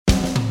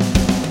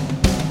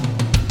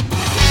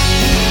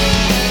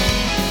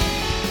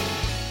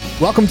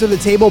Welcome to the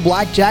table,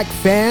 Blackjack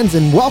fans,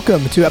 and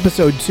welcome to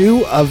episode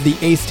 2 of the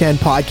Ace 10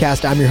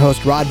 podcast. I'm your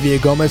host, Rod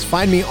Villagomez.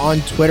 Find me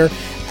on Twitter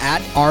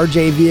at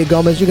RJ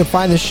Villagomez. You can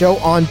find the show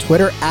on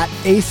Twitter at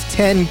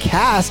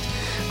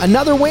Ace10Cast.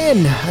 Another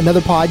win,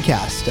 another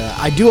podcast.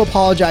 I do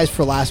apologize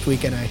for last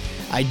week, and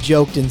I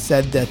joked and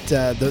said that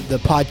the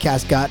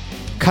podcast got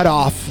cut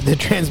off, the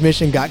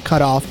transmission got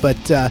cut off, but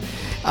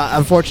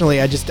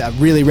unfortunately I just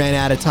really ran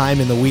out of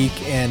time in the week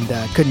and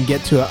couldn't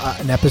get to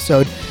an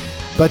episode.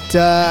 But,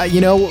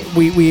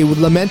 we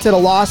lamented a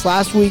loss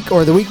last week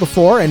or the week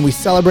before, and we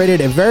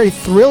celebrated a very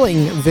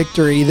thrilling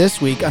victory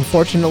this week.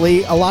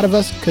 Unfortunately, a lot of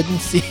us couldn't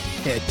see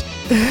it.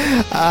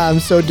 I'm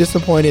so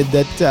disappointed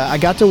that I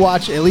got to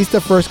watch at least the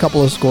first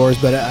couple of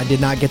scores, but I did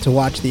not get to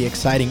watch the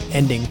exciting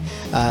ending.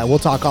 We'll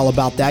talk all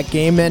about that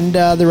game and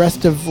the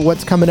rest of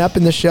what's coming up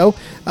in the show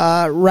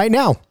right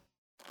now.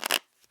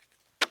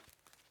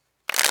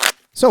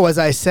 So as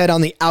I said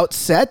on the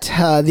outset,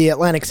 the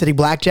Atlantic City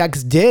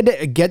Blackjacks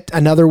did get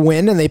another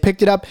win, and they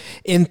picked it up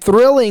in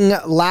thrilling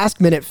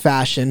last-minute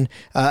fashion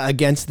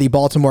against the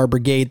Baltimore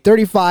Brigade,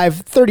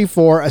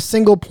 35-34, a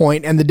single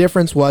point, and the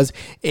difference was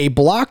a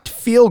blocked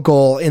field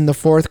goal in the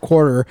fourth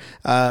quarter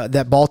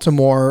that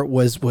Baltimore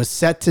was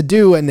set to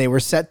do, and they were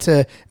set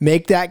to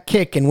make that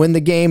kick and win the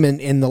game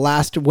in the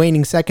last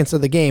waning seconds of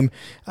the game,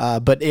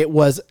 but it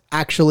was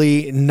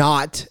actually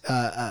not,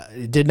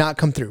 it did not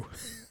come through.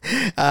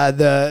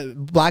 The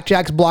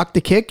Blackjacks blocked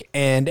the kick,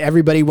 and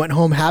everybody went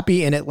home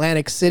happy in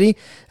Atlantic City,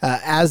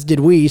 as did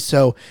we.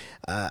 So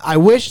I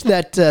wish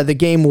that the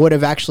game would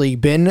have actually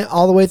been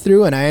all the way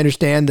through, and I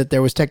understand that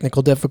there was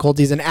technical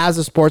difficulties. And as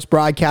a sports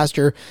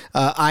broadcaster,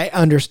 I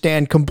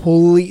understand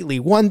completely,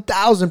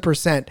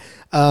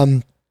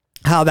 1,000%,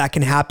 how that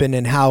can happen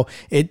and how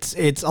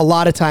it's a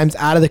lot of times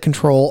out of the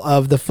control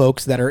of the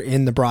folks that are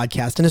in the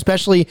broadcast. And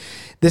especially,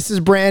 this is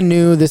brand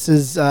new. This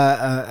is,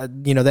 I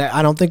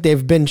don't think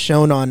they've been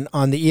shown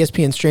on the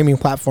ESPN streaming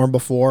platform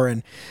before.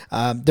 And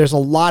there's a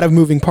lot of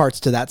moving parts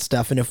to that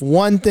stuff. And if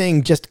one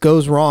thing just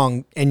goes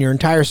wrong and your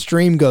entire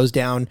stream goes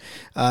down,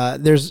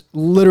 there's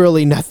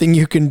literally nothing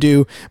you can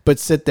do but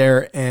sit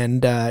there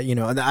and,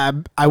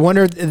 I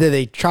wonder that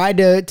they tried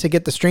to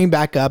get the stream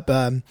back up.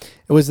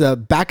 It was the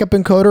backup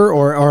encoder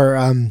or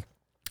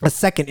a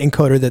second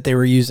encoder that they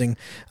were using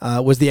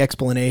was the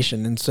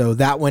explanation. And so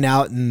that went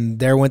out, and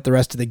there went the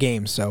rest of the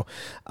game. So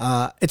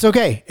it's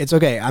okay. It's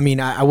okay. I mean,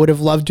 I would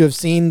have loved to have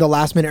seen the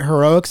last minute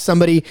heroics.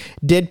 Somebody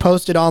did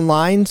post it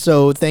online.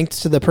 So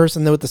thanks to the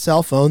person with the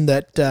cell phone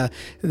that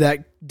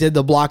did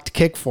the blocked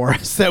kick for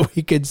us that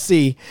we could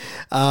see.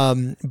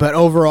 But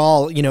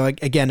overall,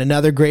 again,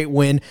 another great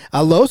win,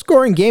 a low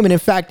scoring game. And in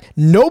fact,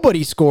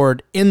 nobody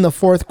scored in the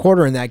fourth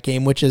quarter in that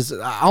game, which is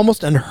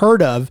almost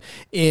unheard of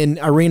in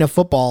arena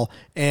football.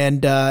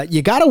 And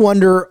you got to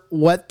wonder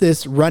what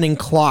this running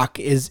clock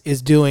is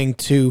doing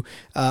to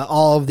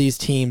all of these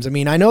teams. I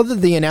mean, I know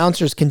that the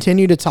announcers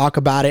continue to talk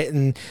about it.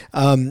 And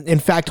in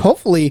fact,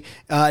 hopefully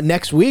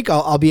next week,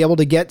 I'll be able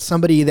to get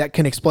somebody that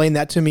can explain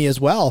that to me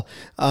as well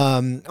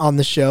on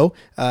the show.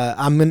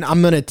 I'm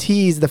gonna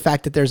tease the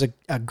fact that there's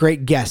a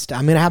great guest.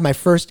 I'm gonna have my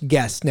first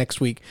guest next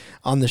week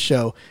on the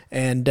show,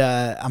 and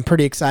I'm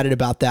pretty excited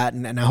about that,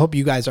 and I hope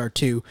you guys are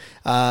too.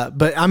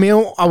 But I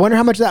mean, I wonder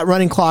how much that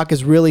running clock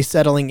is really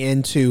settling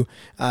into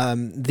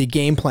the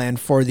game plan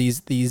for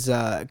these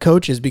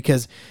coaches,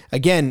 because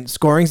again,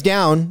 scoring's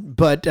down,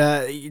 but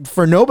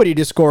for nobody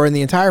to score in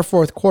the entire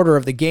fourth quarter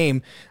of the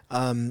game,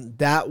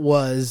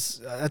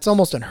 that's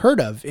almost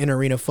unheard of in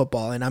arena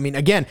football. And I mean,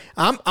 again,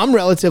 I'm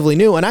relatively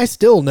new, and I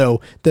still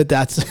know that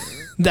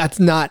that's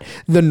not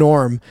the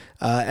norm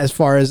as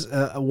far as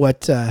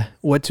what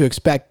to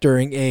expect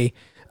during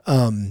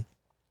an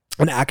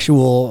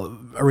actual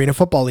arena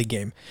football league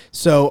game.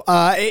 So,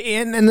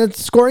 and the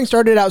scoring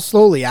started out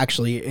slowly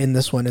actually in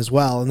this one as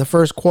well. In the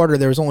first quarter,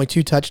 there was only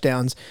 2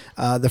 touchdowns.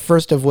 The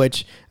first of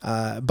which,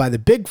 by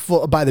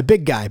the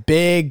big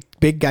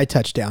guy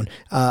touchdown.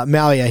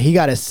 Malia, he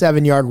got a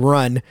 7-yard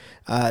run,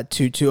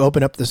 to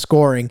open up the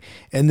scoring.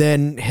 And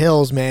then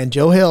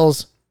Joe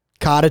Hills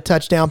caught a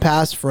touchdown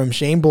pass from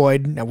Shane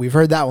Boyd. Now, we've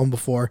heard that one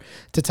before,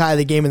 to tie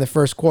the game in the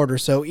first quarter.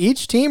 So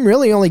each team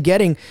really only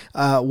getting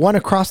one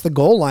across the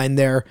goal line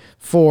there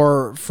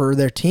for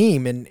their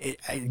team. And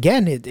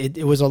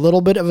it was a little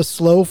bit of a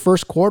slow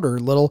first quarter,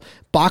 little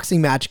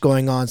boxing match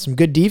going on, some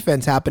good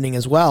defense happening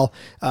as well,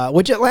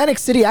 which Atlantic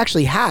City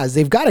actually has.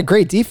 They've got a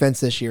great defense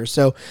this year.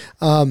 So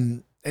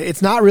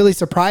it's not really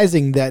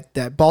surprising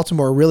that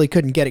Baltimore really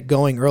couldn't get it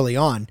going early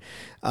on.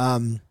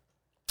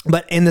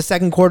 But in the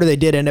second quarter, they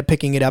did end up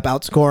picking it up,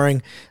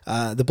 outscoring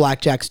the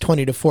Blackjacks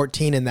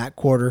 20-14 in that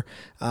quarter,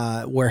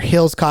 where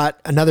Hills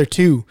caught another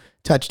 2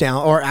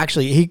 touchdown, or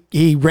actually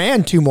he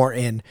ran 2 more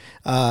in,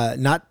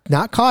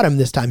 not caught him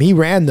this time. He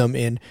ran them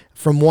in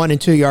from 1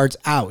 and 2 yards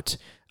out.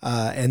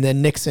 And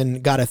then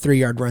Nixon got a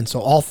 3-yard run.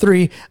 So all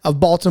 3 of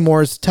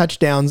Baltimore's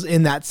touchdowns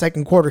in that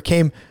second quarter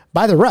came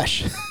by the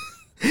rush.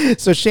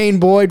 So Shane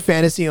Boyd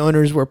fantasy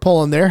owners were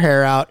pulling their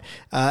hair out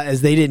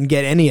as they didn't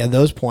get any of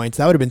those points.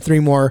 That would have been 3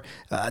 more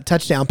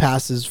touchdown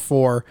passes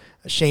for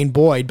Shane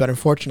Boyd, but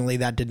unfortunately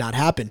that did not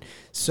happen.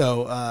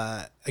 So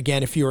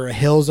again, if you were a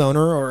Hills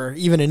owner or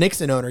even a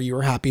Nixon owner, you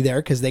were happy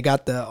there because they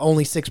got the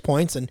only 6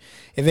 points. And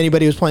if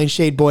anybody was playing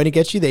Shane Boyd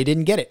against you, they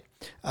didn't get it.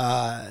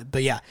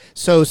 But yeah,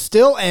 so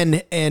Still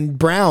and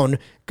Brown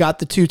got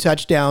the 2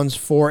 touchdowns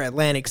for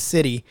Atlantic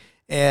City,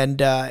 and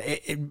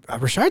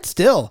Rashard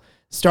Still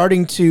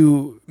starting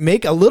to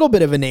make a little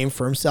bit of a name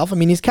for himself. I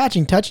mean, he's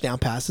catching touchdown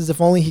passes.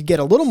 If only he'd get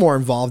a little more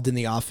involved in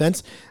the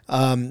offense.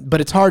 But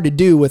it's hard to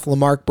do with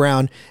Lamarck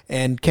Brown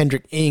and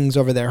Kendrick Ings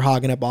over there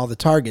hogging up all the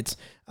targets.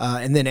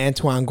 And then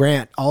Antoine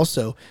Grant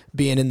also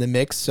being in the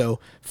mix. So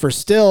for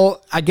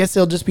Still, I guess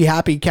they'll just be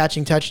happy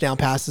catching touchdown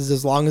passes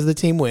as long as the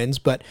team wins.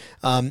 But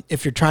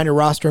if you're trying to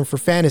roster him for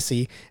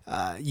fantasy,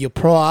 you'll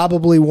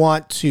probably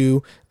want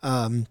to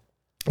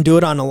do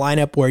it on a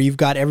lineup where you've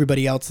got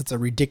everybody else that's a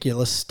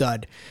ridiculous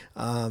stud.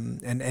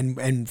 And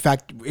in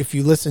fact, if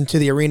you listen to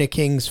the Arena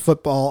Kings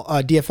football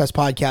DFS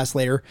podcast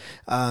later,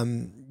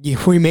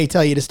 we may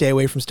tell you to stay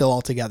away from Still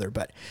altogether.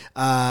 But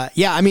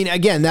yeah, I mean,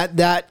 again,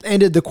 that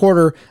ended the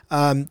quarter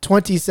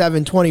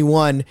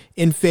 27-21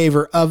 in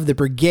favor of the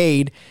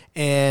Brigade.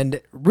 And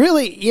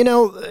really,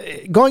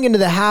 going into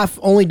the half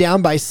only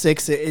down by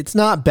 6, it's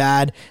not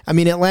bad. I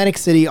mean, Atlantic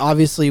City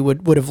obviously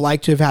would have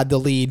liked to have had the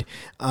lead,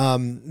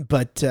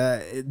 but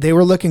they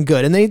were looking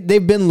good, and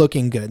they've been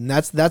looking good, and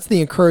that's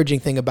the encouraging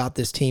thing about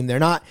this team. They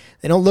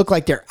don't look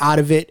like they're out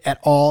of it at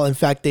all. In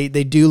fact, they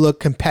do look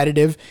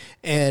competitive,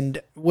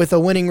 and with a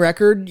winning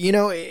record,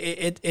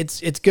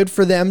 it's good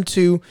for them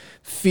to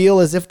feel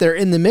as if they're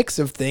in the mix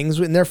of things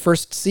in their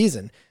first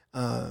season.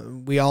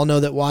 We all know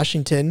that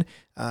Washington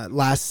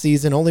last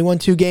season only won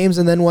 2 games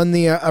and then won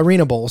the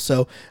Arena Bowl.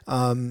 So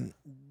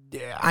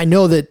I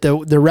know that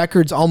the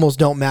records almost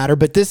don't matter,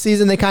 but this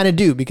season they kind of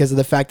do because of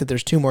the fact that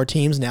there's 2 more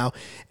teams now,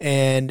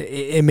 and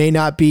you may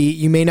not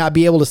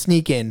be able to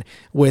sneak in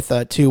with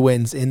 2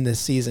 wins in this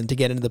season to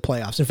get into the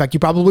playoffs. In fact, you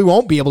probably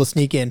won't be able to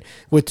sneak in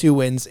with 2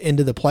 wins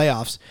into the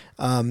playoffs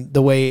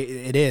the way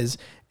it is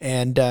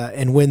and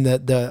win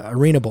the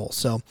Arena Bowl.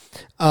 So,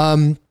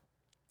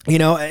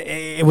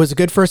 it was a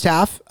good first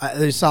half.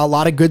 I saw a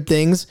lot of good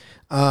things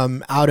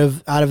out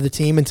of the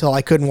team until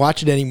I couldn't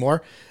watch it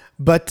anymore.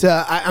 But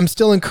I'm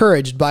still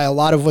encouraged by a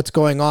lot of what's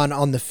going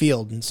on the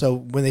field. And so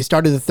when they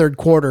started the third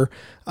quarter,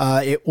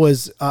 it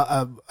was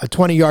a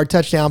 20-yard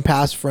touchdown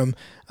pass from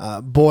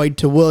Boyd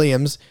to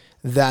Williams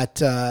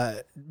that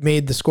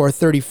made the score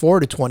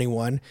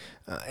 34-21.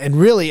 And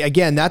really,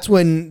 again, that's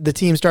when the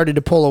team started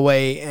to pull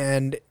away.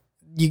 And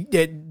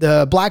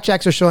the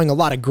Blackjacks are showing a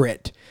lot of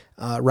grit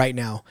right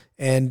now.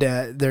 And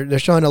they're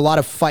showing a lot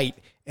of fight.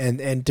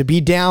 And to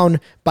be down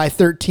by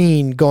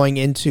 13 going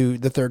into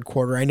the third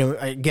quarter, I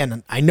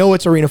know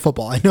it's arena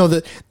football. I know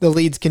that the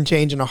leads can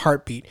change in a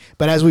heartbeat.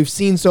 But as we've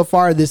seen so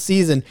far this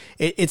season,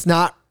 it's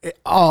not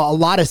a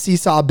lot of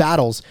seesaw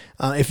battles.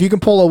 If you can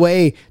pull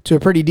away to a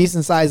pretty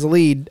decent sized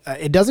lead,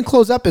 it doesn't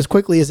close up as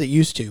quickly as it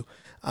used to.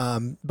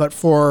 But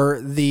for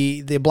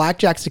the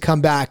Blackjacks to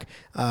come back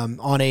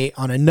on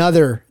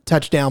another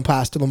touchdown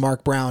pass to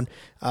Lamarck Brown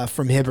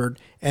from Hibbard,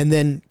 and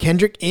then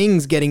Kendrick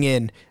Ings getting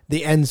in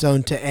the end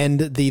zone to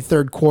end the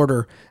third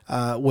quarter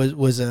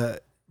was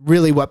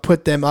really what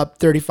put them up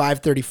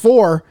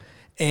 35-34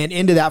 and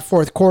into that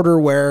fourth quarter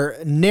where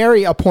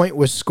nary a point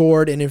was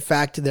scored. And in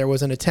fact, there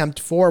was an attempt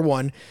for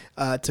one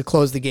to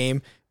close the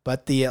game,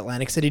 but the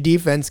Atlantic City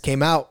defense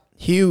came out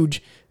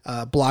huge,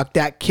 blocked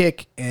that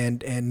kick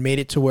and made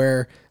it to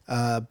where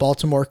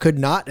Baltimore could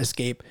not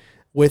escape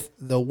with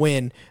the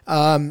win.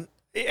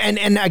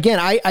 And again,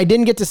 I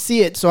didn't get to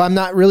see it, so I'm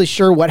not really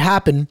sure what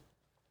happened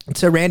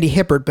to Randy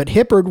Hibbard, but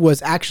Hibbard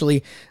was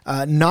actually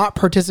not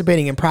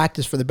participating in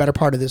practice for the better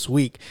part of this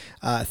week.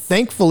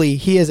 Thankfully,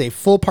 he is a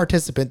full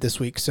participant this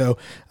week, so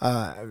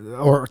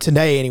or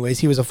today anyways,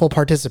 he was a full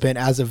participant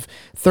as of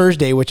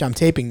Thursday, which I'm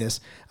taping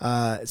this.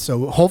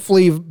 So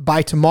hopefully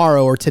by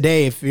tomorrow or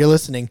today, if you're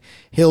listening,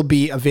 he'll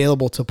be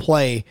available to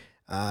play.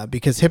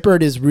 Because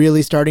Hibbard is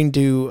really starting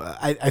to,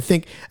 I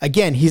think,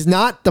 again, he's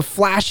not the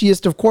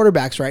flashiest of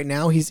quarterbacks right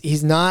now.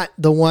 He's not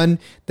the one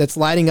that's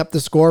lighting up the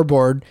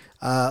scoreboard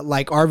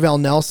like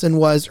Arvell Nelson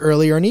was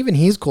earlier, and even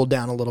he's cooled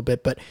down a little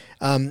bit. But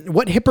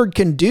what Hibbard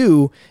can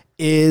do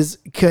is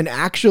can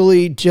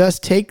actually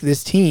just take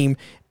this team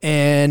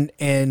and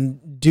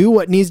do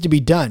what needs to be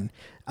done.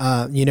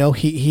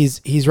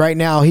 He's right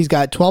now, he's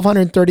got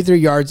 1,233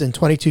 yards and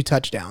 22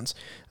 touchdowns.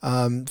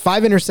 5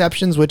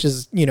 interceptions, which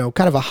is,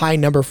 kind of a high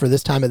number for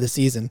this time of the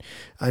season.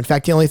 In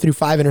fact, he only threw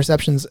 5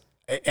 interceptions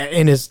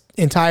in his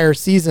entire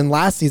season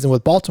last season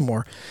with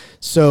Baltimore.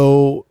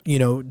 So,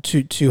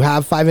 to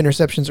have 5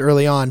 interceptions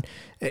early on,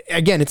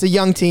 again, it's a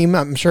young team.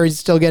 I'm sure he's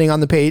still getting on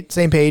the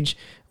same page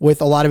with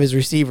a lot of his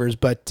receivers,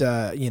 but,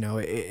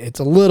 it's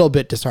a little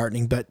bit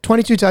disheartening. But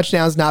 22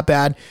 touchdowns, not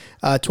bad.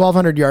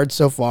 1,200 yards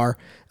so far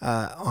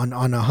on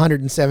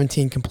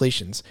 117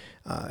 completions.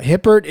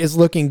 Hibbert is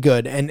looking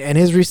good, and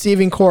his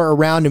receiving core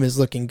around him is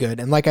looking good.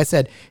 And like I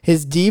said,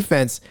 his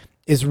defense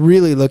is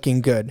really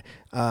looking good.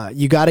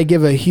 You got to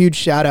give a huge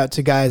shout out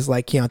to guys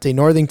like Keontae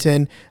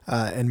Northington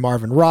and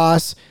Marvin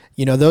Ross.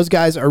 Those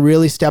guys are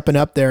really stepping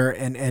up there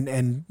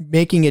and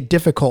making it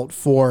difficult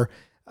for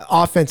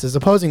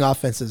opposing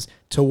offenses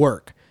to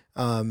work.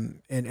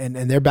 And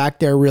they're back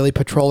there really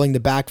patrolling the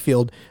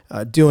backfield,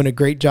 doing a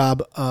great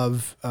job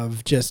of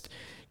just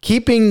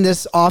keeping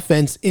this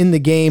offense in the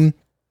game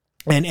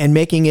and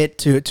making it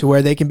to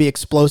where they can be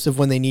explosive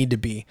when they need to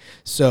be.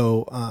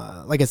 So,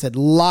 like I said,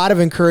 a lot of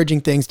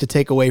encouraging things to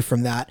take away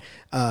from that.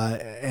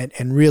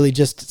 And really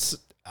just,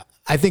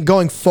 I think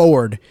going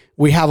forward,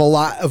 we have a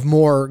lot of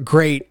more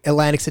great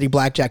Atlantic City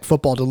Blackjack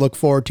football to look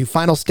forward to.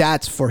 Final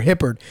stats for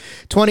Hippard: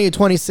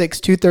 20-26,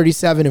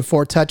 237, and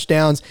 4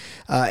 touchdowns.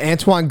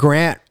 Antoine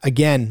Grant,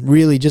 again,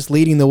 really just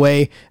leading the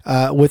way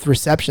with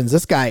receptions.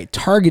 This guy,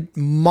 target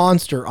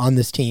monster on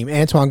this team.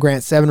 Antoine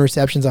Grant, 7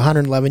 receptions,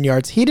 111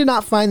 yards. He did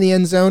not find the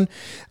end zone,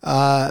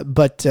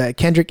 but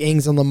Kendrick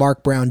Ings and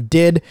Lamarck Brown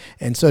did,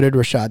 and so did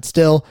Rashad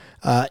Still.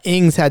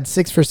 Ings had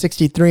 6 for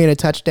 63 and a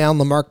touchdown.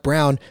 Lamarck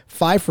Brown,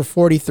 5 for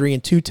 43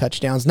 and 2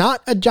 touchdowns.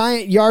 Not a giant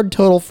yard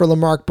total for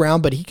Lamarck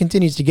Brown, but he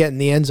continues to get in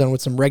the end zone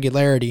with some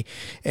regularity,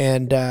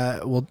 and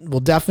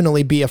will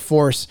definitely be a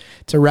force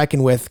to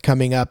reckon with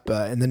coming up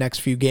in the next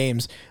few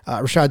games.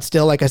 Rashad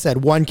Still, like I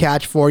said, 1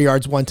 catch, 4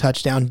 yards, 1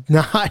 touchdown.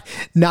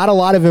 Not a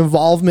lot of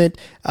involvement,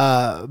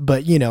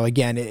 but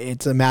again,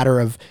 it's a matter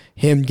of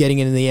him getting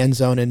into the end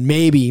zone, and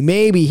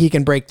maybe he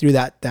can break through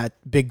that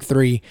big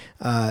 3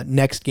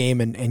 next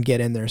game and get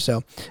in there.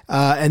 So,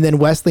 and then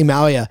Wesley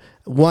Malia,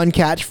 1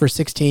 catch for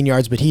 16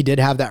 yards, but he did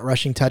have that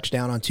rushing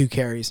touchdown on 2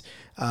 carries.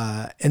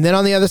 And then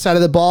on the other side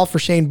of the ball for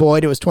Shane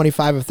Boyd, it was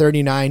 25 of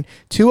 39,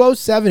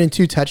 207 and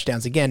 2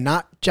 touchdowns. Again,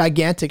 not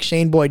gigantic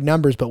Shane Boyd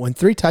numbers, but when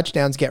 3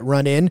 touchdowns get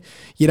run in,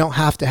 you don't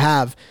have to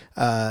have,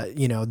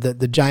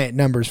 the giant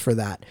numbers for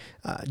that.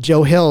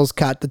 Joe Hills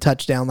caught the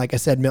touchdown. Like I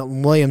said,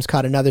 Milton Williams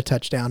caught another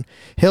touchdown.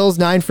 Hills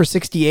 9 for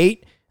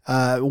 68.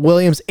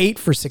 Williams 8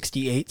 for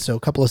 68, so a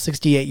couple of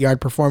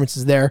 68-yard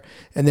performances there.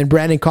 And then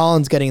Brandon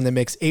Collins getting in the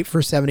mix, 8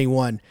 for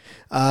 71.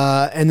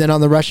 And then on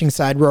the rushing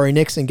side, Rory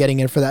Nixon getting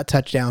in for that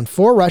touchdown.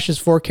 4 rushes,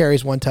 4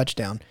 carries, 1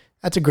 touchdown.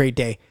 That's a great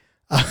day.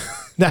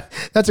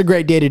 That's a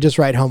great day to just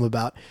write home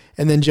about.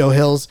 And then Joe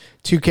Hills,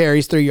 2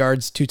 carries, 3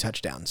 yards, 2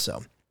 touchdowns.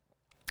 So,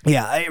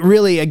 yeah, it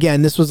really,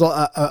 again, this was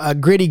a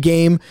gritty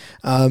game.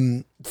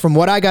 From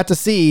what I got to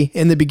see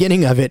in the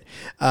beginning of it,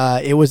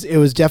 it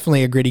was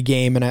definitely a gritty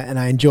game, and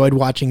I enjoyed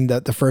watching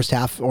the first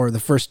half, or the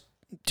first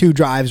 2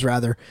 drives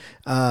rather.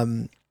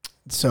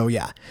 So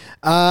yeah.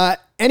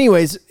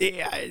 Anyways,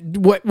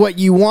 what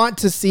you want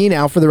to see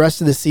now for the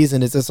rest of the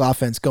season is this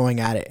offense going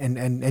at it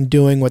and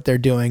doing what they're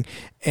doing,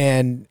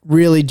 and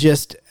really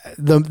just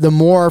the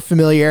more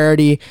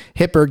familiarity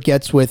Hippard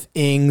gets with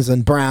Ings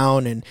and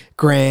Brown and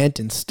Grant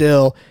and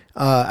Still,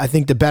 I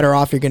think the better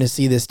off you're going to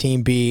see this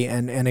team be.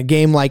 And a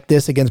game like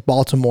this against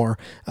Baltimore,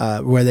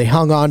 where they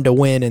hung on to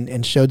win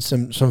and showed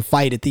some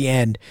fight at the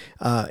end,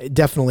 it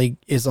definitely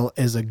is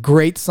a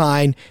great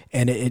sign,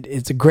 and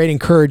it's a great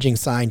encouraging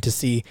sign to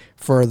see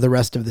for the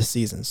rest of the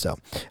season. So,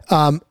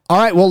 all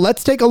right, well,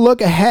 let's take a look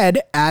ahead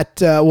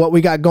at what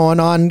we got going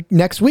on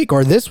next week,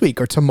 or this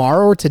week, or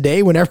tomorrow, or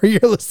today, whenever you're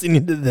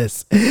listening to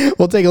this.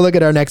 We'll take a look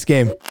at our next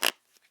game.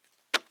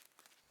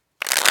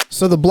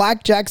 So the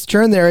Blackjacks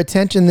turn their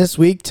attention this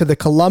week to the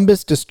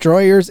Columbus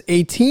Destroyers,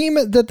 a team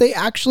that they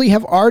actually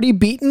have already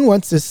beaten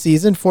once this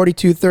season,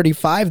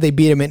 42-35. They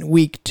beat them in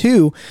week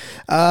 2.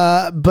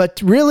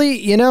 But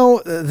really,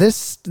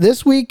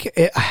 this week,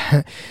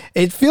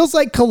 it feels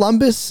like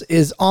Columbus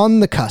is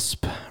on the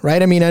cusp,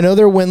 right? I mean, I know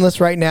they're winless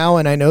right now,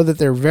 and I know that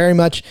they're very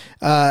much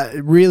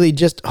really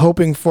just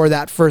hoping for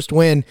that first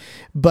win.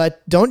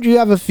 But don't you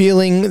have a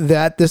feeling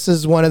that this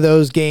is one of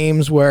those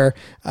games where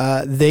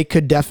they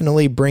could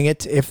definitely bring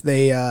it if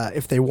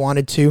they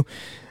wanted to?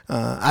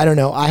 I don't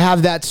know. I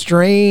have that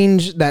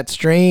strange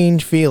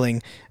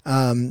feeling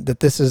that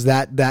this is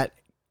that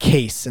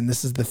case, and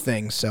this is the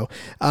thing. So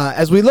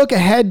as we look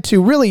ahead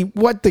to really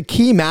what the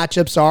key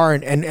matchups are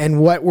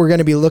and what we're going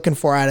to be looking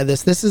for out of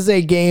this is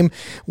a game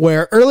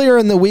where earlier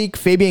in the week,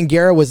 Fabian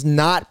Guerra was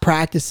not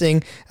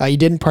practicing. He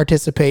didn't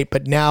participate,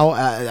 but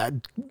now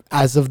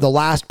as of the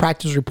last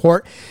practice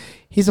report,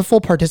 he's a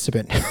full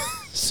participant.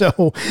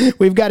 So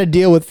we've got to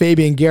deal with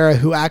Fabian Guerra,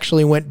 who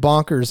actually went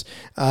bonkers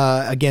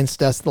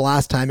against us the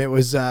last time. It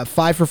was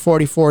 5 for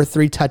 44,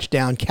 3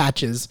 touchdown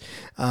catches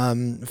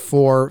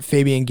for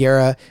Fabian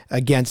Guerra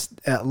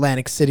against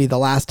Atlantic City the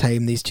last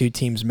time these two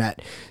teams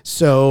met.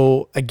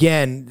 So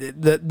again,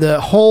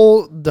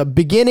 the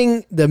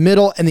beginning, the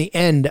middle, and the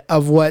end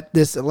of what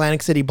this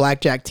Atlantic City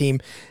Blackjack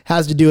team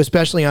has to do,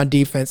 especially on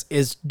defense,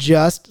 is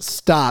just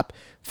stop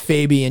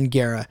Fabian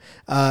Guerra.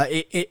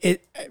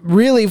 It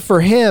really, for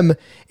him,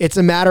 it's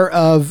a matter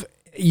of,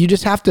 you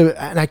just have to,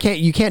 and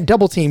you can't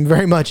double team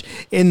very much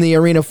in the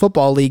Arena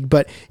Football League,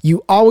 but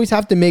you always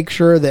have to make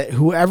sure that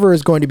whoever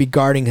is going to be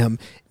guarding him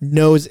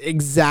knows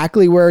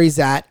exactly where he's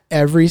at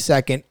every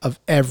second of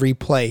every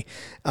play.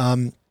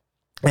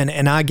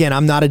 And again,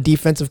 I'm not a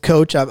defensive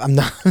coach. I'm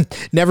not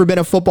never been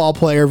a football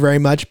player very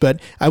much,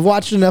 but I've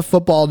watched enough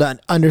football to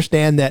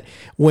understand that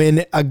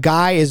when a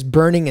guy is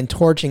burning and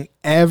torching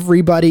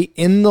everybody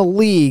in the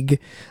league,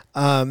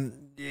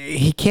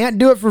 he can't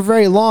do it for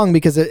very long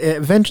because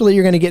eventually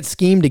you're going to get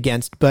schemed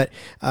against. But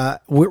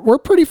we're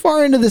pretty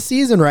far into the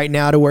season right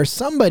now to where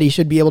somebody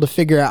should be able to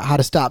figure out how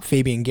to stop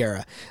Fabian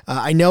Guerra.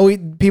 I know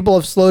people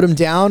have slowed him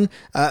down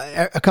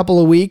a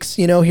couple of weeks,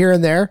 here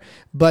and there,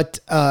 but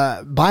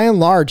by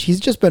and large, he's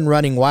just been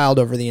running wild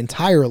over the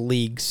entire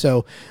league.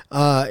 So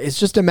it's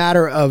just a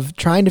matter of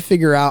trying to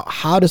figure out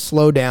how to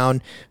slow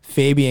down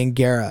Fabian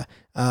Guerra.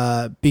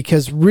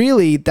 Because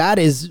really that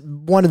is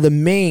one of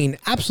the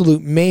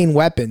absolute main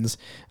weapons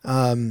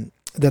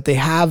that they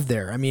have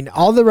there. I mean,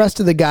 all the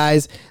rest of the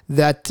guys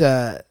that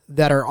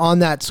are on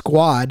that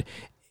squad,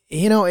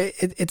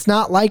 it's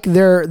not like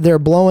they're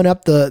blowing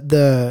up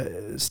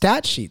the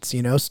stat sheets.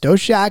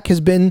 Stoshak has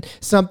been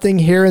something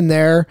here and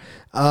there.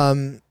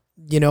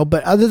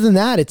 But other than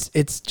that,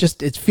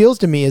 it feels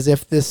to me as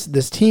if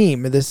this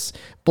team, this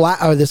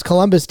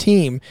Columbus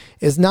team,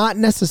 is not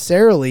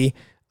necessarily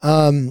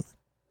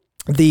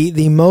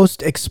the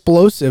most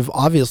explosive,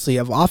 obviously,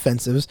 of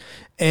offensives.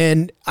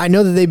 And I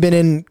know that they've been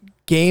in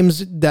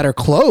games that are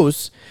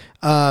close,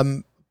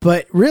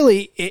 but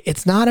really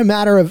it's not a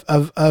matter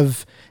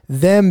of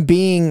them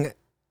being,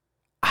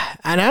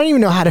 and I don't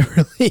even know how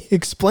to really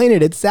explain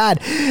it. It's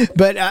sad,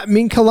 but I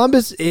mean,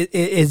 Columbus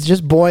is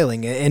just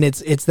boiling, and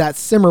it's that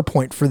simmer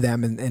point for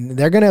them, and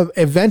they're going to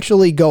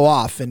eventually go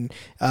off, and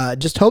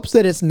just hopes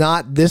that it's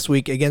not this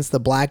week against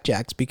the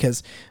Blackjacks,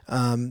 because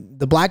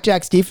the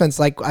Blackjacks defense,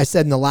 like I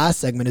said in the last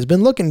segment, has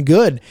been looking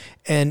good,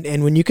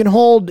 and when you can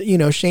hold,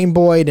 Shane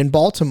Boyd and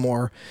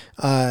Baltimore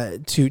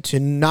to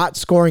not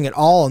scoring at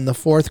all in the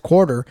fourth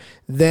quarter,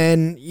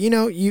 then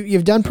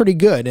you've done pretty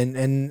good,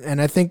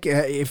 and I think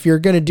if you're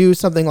going to do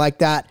something like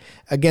that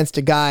against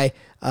a guy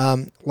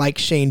like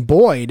Shane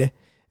Boyd,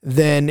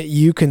 then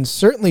you can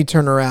certainly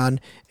turn around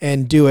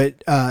and do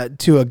it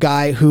to a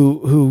guy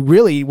who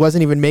really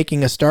wasn't even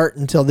making a start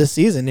until this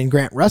season in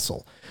Grant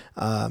Russell,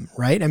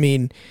 right? I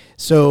mean,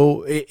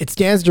 so it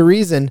stands to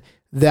reason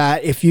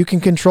that if you can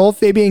control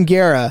Fabian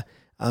Guerra,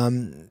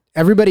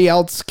 everybody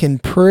else can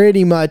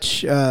pretty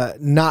much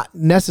not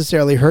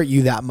necessarily hurt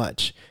you that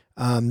much.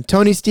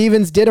 Tony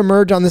Stevens did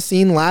emerge on the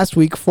scene last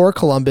week for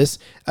Columbus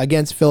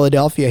against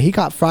Philadelphia. He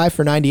caught 5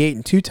 for 98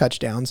 and 2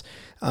 touchdowns.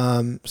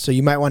 So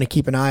you might want to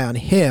keep an eye on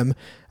him.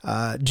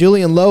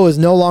 Julian Lowe is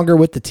no longer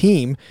with the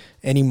team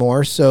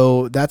anymore.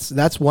 So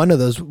that's one of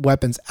those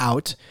weapons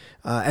out.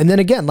 And then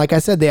again, like I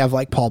said, they have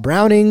like Paul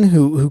Browning,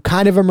 who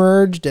kind of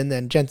emerged, and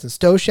then Jensen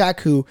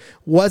Stoshak, who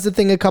was a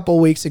thing a couple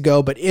of weeks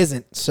ago, but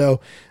isn't.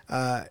 So,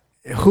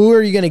 who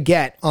are you going to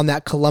get on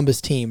that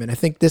Columbus team? And I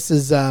think this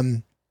is,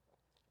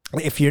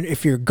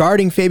 if you're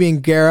guarding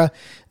Fabian Guerra,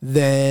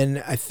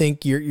 then I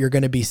think you're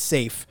going to be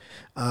safe.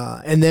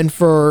 And then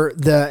for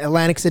the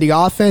Atlantic City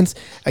offense,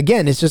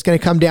 again, it's just going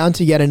to come down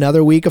to yet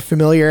another week of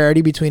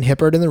familiarity between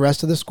Hippard and the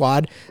rest of the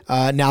squad.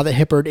 Now that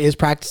Hippard is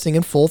practicing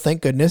in full,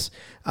 thank goodness,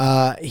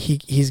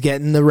 he's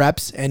getting the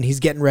reps and he's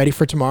getting ready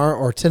for tomorrow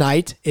or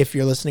tonight if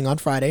you're listening on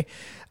Friday.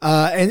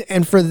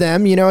 And for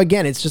them,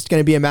 again, it's just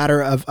going to be a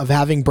matter of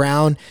having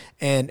Brown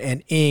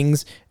and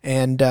Ings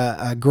and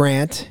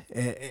Grant,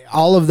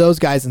 all of those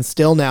guys, and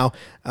still now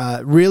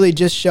really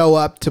just show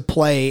up to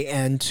play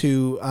and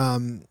to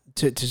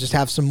just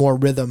have some more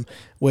rhythm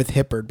with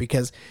Hippard,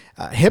 because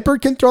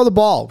Hippard can throw the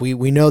ball.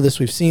 We know this,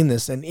 we've seen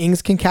this, and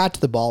Ings can catch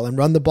the ball and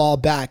run the ball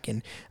back.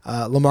 And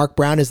Lamarck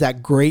Brown is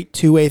that great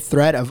two-way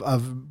threat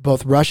of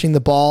both rushing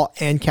the ball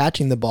and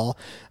catching the ball.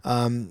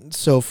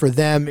 So for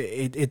them,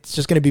 it's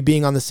just going to be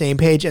being on the same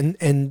page.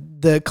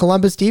 And the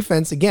Columbus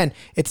defense, again,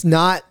 it's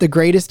not the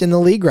greatest in the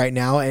league right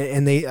now,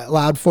 and they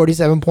allowed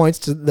 47 points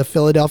to the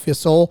Philadelphia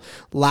Soul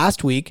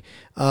last week.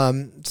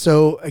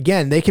 So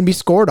again, they can be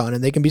scored on,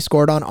 and they can be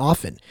scored on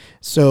often.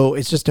 So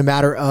it's just a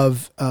matter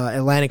of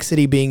Atlantic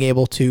City being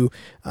able to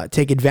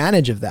take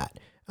advantage of that,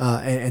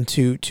 and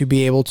to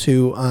be able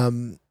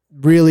to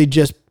really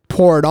just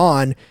pour it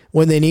on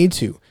when they need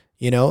to.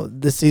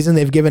 This season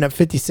they've given up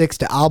 56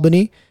 to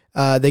Albany.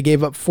 They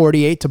gave up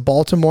 48 to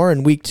Baltimore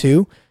in week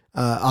 2.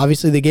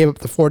 Obviously they gave up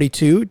the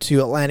 42 to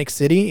Atlantic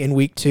City in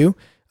week 2.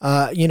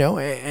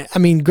 I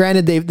mean,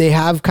 granted they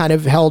have kind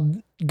of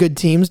held good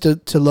teams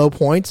to low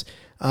points.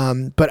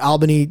 But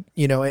Albany,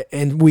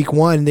 in week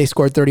 1, they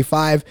scored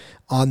 35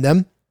 on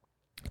them.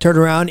 Turned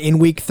around in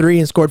week 3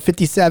 and scored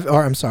 57,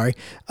 or I'm sorry,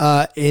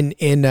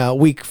 in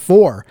week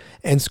 4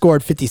 and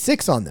scored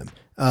 56 on them.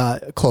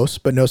 Close,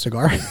 but no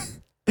cigar.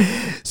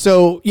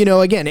 So,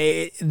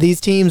 again,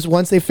 these teams,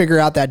 once they figure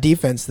out that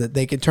defense, that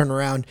they can turn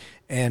around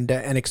and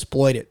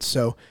exploit it.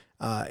 So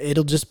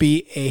it'll just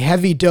be a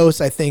heavy dose,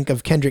 I think,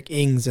 of Kendrick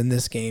Ings in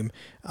this game,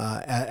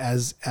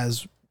 as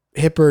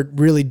Hippard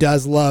really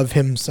does love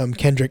him some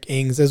Kendrick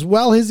Ings, as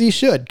well as he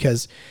should,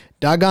 because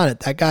doggone it,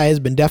 that guy has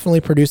been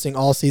definitely producing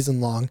all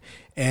season long.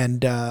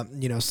 And,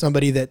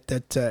 somebody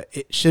that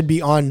it should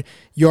be on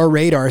your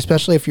radar,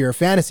 especially if you're a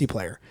fantasy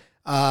player.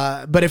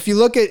 But if you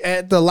look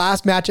at the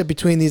last matchup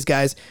between these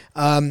guys,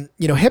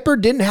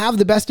 Hipper didn't have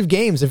the best of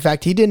games. In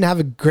fact, he didn't have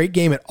a great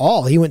game at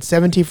all. He went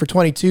 17 for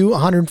 22,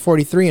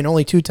 143, and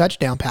only 2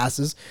 touchdown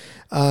passes.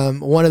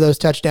 One of those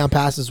touchdown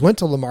passes went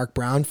to Lamarck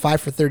Brown,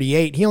 5 for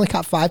 38. He only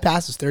caught 5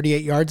 passes,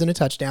 38 yards and a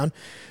touchdown.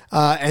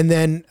 And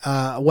then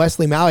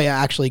Wesley Malia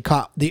actually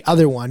caught the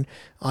other one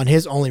on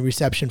his only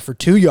reception for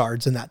 2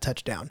 yards in that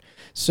touchdown.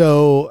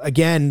 So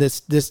again,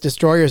 this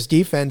Destroyers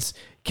defense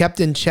kept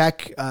in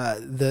check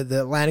the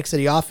Atlantic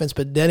City offense.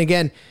 But then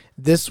again,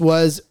 this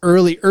was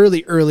early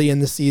in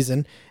the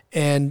season.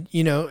 And,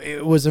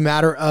 it was a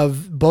matter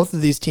of both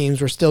of these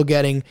teams were still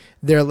getting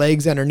their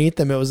legs underneath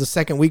them. It was the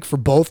second week for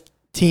both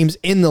teams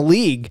in the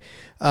league.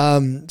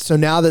 So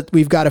now that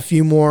we've got a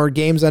few more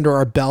games under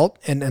our belt,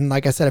 and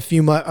like I said,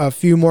 a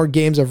few more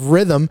games of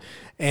rhythm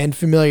and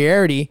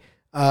familiarity,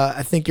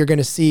 I think you're going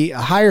to see a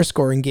higher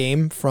scoring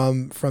game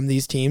from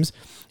these teams.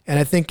 And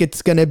I think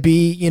it's going to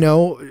be,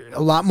 a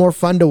lot more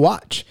fun to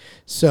watch.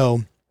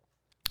 So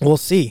we'll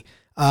see.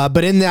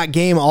 But in that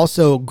game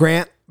also,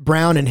 Grant,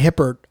 Brown, and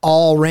Hippert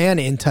all ran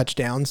in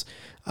touchdowns.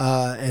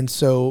 And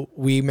so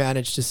we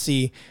managed to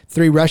see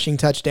 3 rushing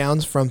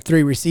touchdowns from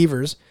 3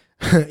 receivers.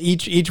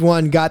 Each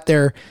one got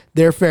their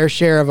fair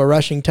share of a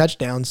rushing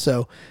touchdown.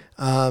 So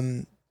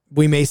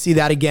we may see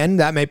that again.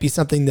 That might be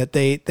something that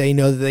they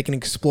know that they can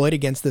exploit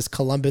against this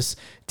Columbus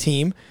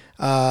team.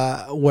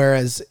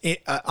 Whereas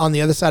on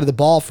the other side of the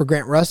ball for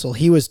Grant Russell,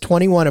 he was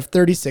 21 of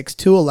 36,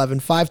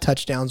 211, 5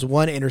 touchdowns,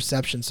 1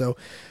 interception. So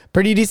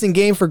pretty decent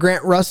game for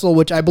Grant Russell,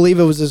 which I believe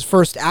it was his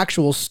first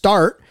actual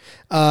start,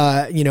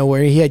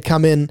 where he had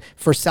come in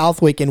for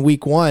Southwick in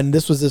week 1.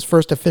 This was his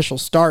first official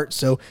start.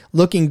 So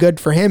looking good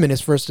for him in his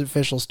first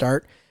official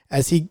start,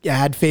 as he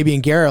had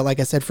Fabian Guerra, like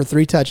I said, for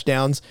 3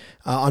 touchdowns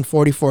on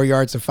 44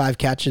 yards and 5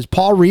 catches.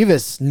 Paul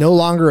Revis, no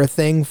longer a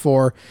thing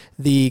for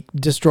the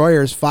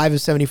Destroyers, 5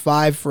 of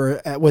 75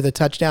 with a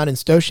touchdown, and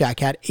Stoshak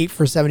had 8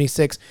 for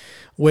 76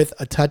 with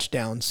a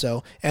touchdown.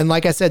 So, and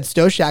like I said,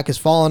 Stoshak has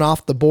fallen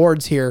off the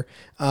boards here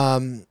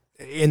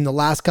in the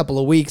last couple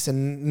of weeks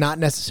and not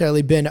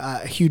necessarily been a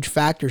huge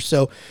factor.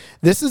 So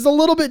this is a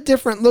little bit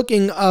different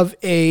looking of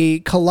a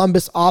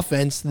Columbus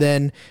offense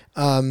than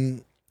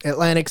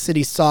Atlantic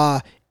City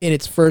saw in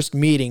its first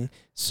meeting.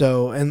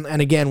 So,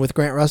 and again, with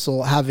Grant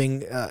Russell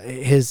having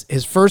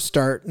his first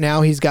start,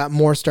 now he's got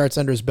more starts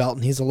under his belt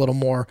and he's a little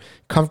more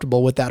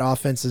comfortable with that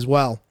offense as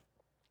well.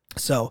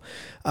 So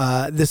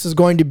this is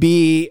going to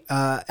be,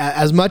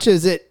 as much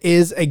as it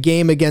is a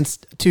game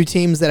against 2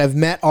 teams that have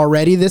met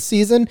already this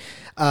season,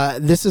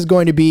 this is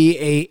going to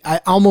be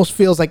it almost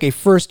feels like a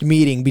first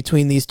meeting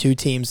between these 2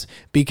 teams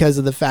because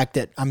of the fact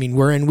that,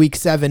 we're in week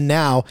 7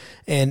 now,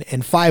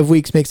 and 5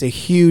 weeks makes a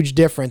huge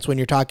difference when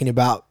you're talking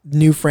about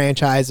new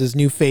franchises,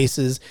 new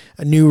faces,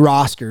 new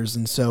rosters.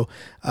 And so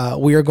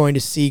we are going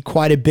to see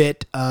quite a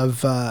bit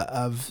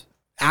of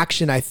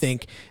action, I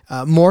think,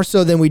 more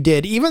so than we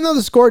did, even though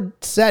the score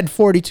said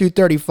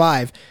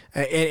 42-35,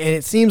 and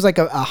it seems like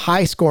a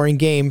high scoring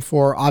game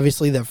for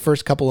obviously the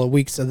first couple of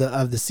weeks of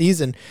the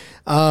season.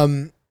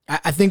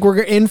 I think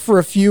we're in for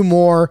a few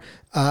more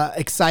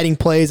exciting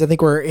plays. I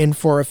think we're in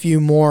for a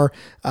few more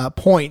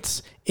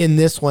points in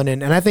this one.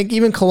 And I think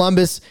even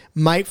Columbus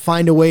might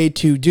find a way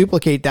to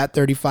duplicate that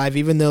 35,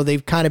 even though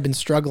they've kind of been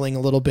struggling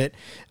a little bit.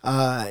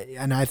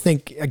 And I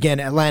think, again,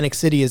 Atlantic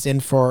City is in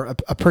for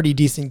a pretty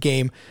decent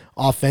game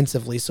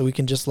offensively. So we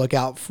can just look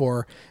out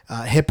for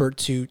Hippert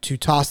to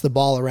toss the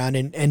ball around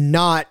and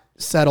not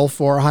settle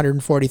for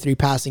 143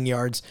 passing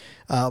yards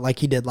like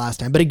he did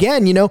last time. But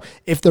again,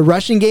 if the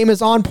rushing game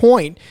is on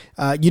point,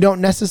 you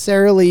don't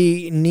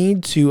necessarily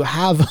need to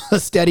have a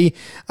steady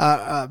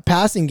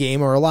passing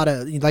game or a lot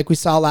of, like we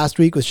saw last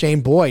week with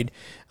Shane Boyd.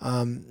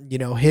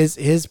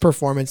 His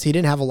performance, he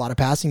didn't have a lot of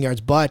passing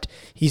yards, but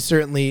he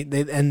certainly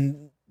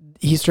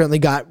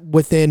got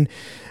within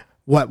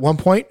 1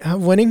 point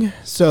of winning.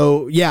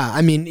 So yeah,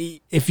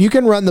 if you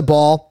can run the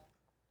ball,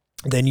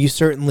 then you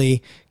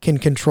certainly can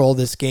control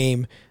this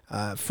game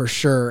for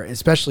sure,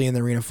 especially in the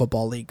Arena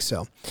Football League.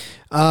 So,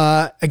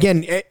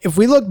 again, if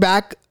we look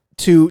back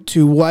to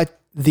what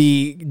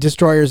the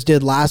Destroyers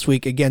did last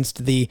week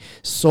against the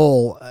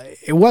Soul,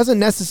 it wasn't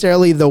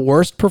necessarily the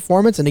worst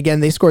performance. And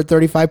again, they scored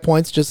 35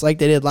 points just like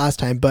they did last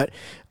time. But,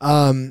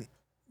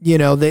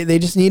 they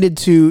just needed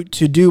to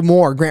do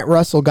more. Grant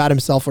Russell got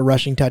himself a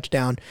rushing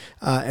touchdown.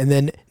 And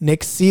then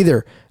Nick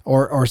Seether,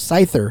 or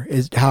Scyther,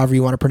 is however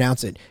you want to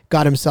pronounce it,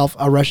 got himself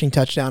a rushing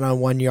touchdown on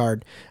 1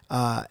 yard.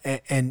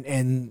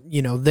 And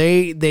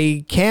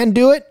they can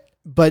do it,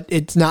 but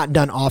it's not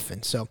done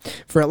often. So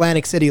for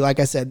Atlantic City, like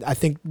I said, I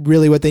think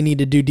really what they need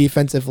to do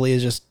defensively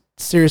is just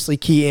seriously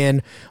key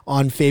in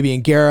on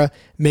Fabian Guerra,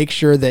 make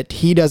sure that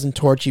he doesn't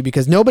torch you,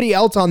 because nobody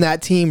else on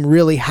that team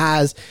really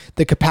has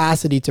the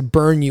capacity to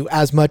burn you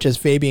as much as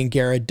Fabian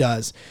Guerra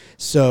does.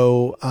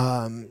 So,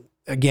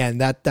 again,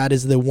 that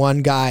is the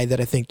one guy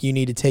that I think you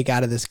need to take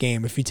out of this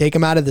game. If you take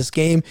him out of this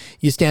game,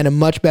 you stand a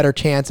much better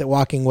chance at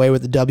walking away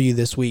with the W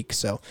this week.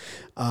 So,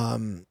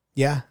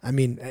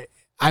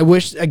 I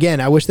wish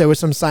there was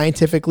some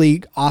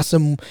scientifically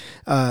awesome,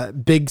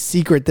 big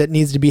secret that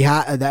needs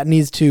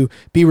to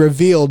be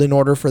revealed in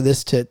order for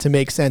this to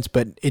make sense.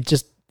 But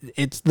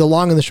it's the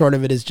long and the short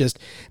of it is just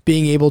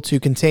being able to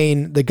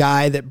contain the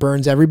guy that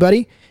burns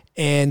everybody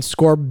and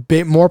score a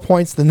bit more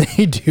points than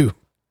they do.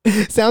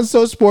 Sounds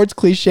so sports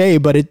cliche,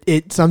 but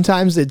it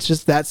sometimes it's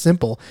just that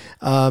simple.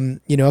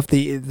 If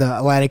the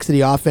Atlantic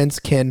City offense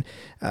can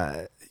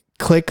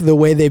click the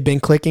way they've been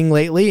clicking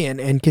lately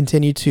and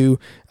continue to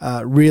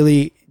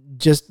really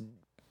just,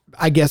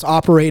 I guess,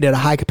 operate at a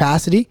high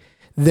capacity,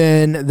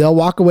 then they'll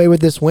walk away with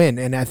this win.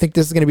 And I think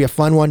this is going to be a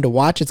fun one to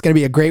watch. It's going to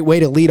be a great way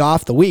to lead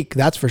off the week.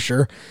 That's for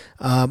sure.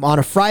 On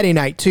a Friday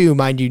night too,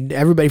 mind you,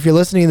 everybody, if you're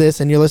listening to this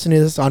and you're listening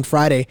to this on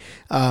Friday,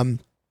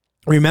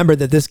 remember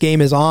that this game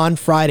is on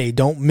Friday.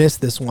 Don't miss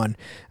this one.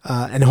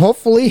 And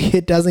hopefully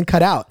it doesn't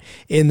cut out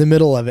in the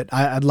middle of it.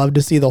 I'd love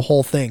to see the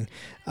whole thing.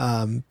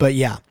 But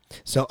yeah.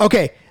 So,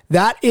 okay.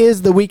 That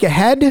is the week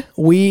ahead.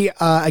 We,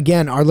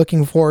 again, are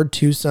looking forward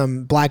to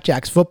some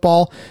Blackjacks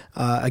football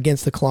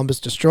against the Columbus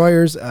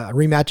Destroyers, a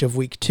rematch of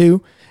week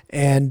 2.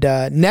 And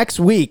next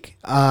week,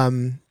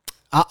 I'll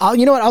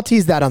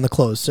tease that on the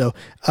close. So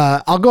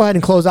I'll go ahead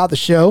and close out the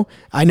show.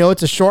 I know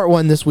it's a short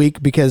one this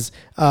week because,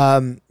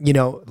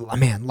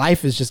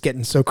 life is just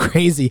getting so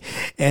crazy,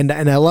 and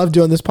I love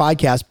doing this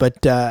podcast,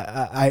 but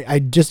I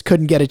just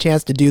couldn't get a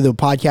chance to do the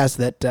podcast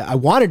that I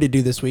wanted to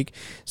do this week.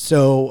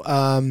 So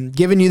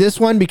giving you this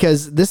one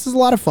because this is a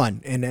lot of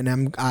fun,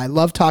 and I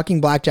love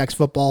talking Blackjacks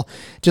football.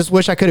 Just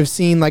wish I could have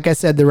seen, like I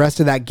said, the rest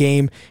of that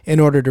game in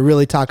order to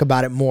really talk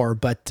about it more.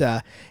 But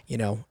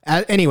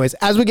anyways,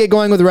 as we get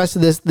going with the rest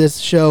of this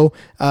show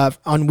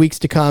on weeks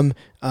to come,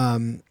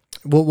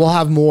 we'll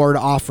have more to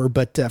offer.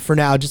 But for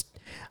now, just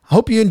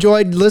hope you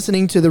enjoyed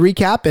listening to the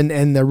recap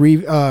and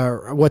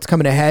the what's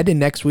coming ahead in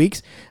next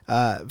week's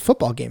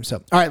football game. So,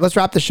 all right, let's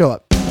wrap the show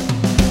up.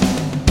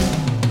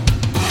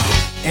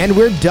 And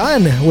we're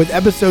done with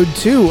episode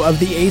 2 of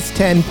the Ace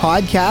 10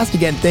 podcast.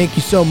 Again, thank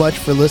you so much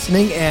for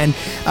listening. And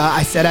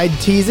I said I'd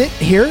tease it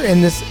here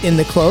in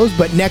the close,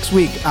 but next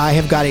week I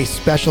have got a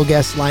special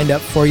guest lined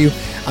up for you.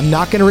 I'm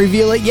not going to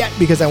reveal it yet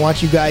because I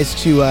want you guys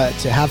to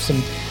have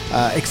some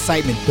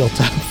excitement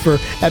built up for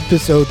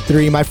episode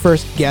 3. My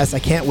first guest, I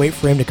can't wait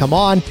for him to come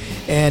on,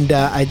 and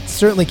I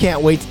certainly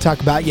can't wait to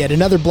talk about yet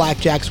another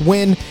Blackjacks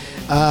win.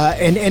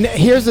 And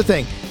here's the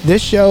thing.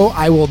 This show,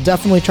 I will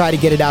definitely try to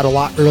get it out a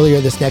lot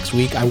earlier this next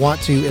week. I want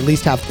to at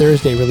least have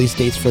Thursday release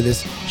dates for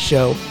this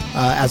show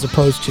as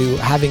opposed to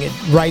having it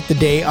right the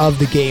day of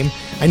the game.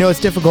 I know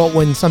it's difficult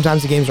when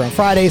sometimes the games are on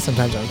Friday,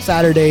 sometimes on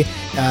Saturday.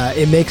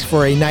 It makes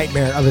for a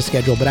nightmare of a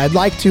schedule, but I'd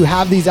like to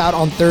have these out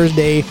on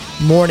Thursday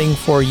morning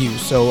for you.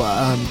 So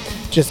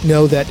just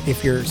know that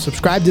if you're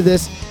subscribed to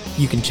this,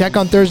 you can check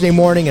on Thursday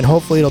morning, and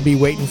hopefully it'll be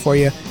waiting for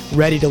you,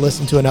 ready to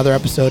listen to another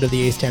episode of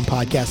the Ace 10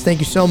 podcast. Thank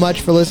you so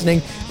much for listening.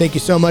 Thank you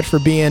so much for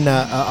being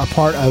a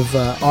part of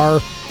our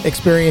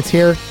experience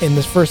here in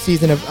this first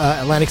season of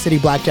Atlantic City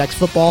Blackjacks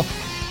football.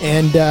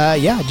 And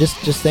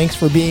just thanks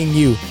for being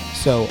you.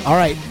 So, all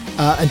right,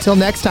 until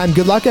next time,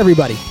 good luck,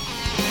 everybody.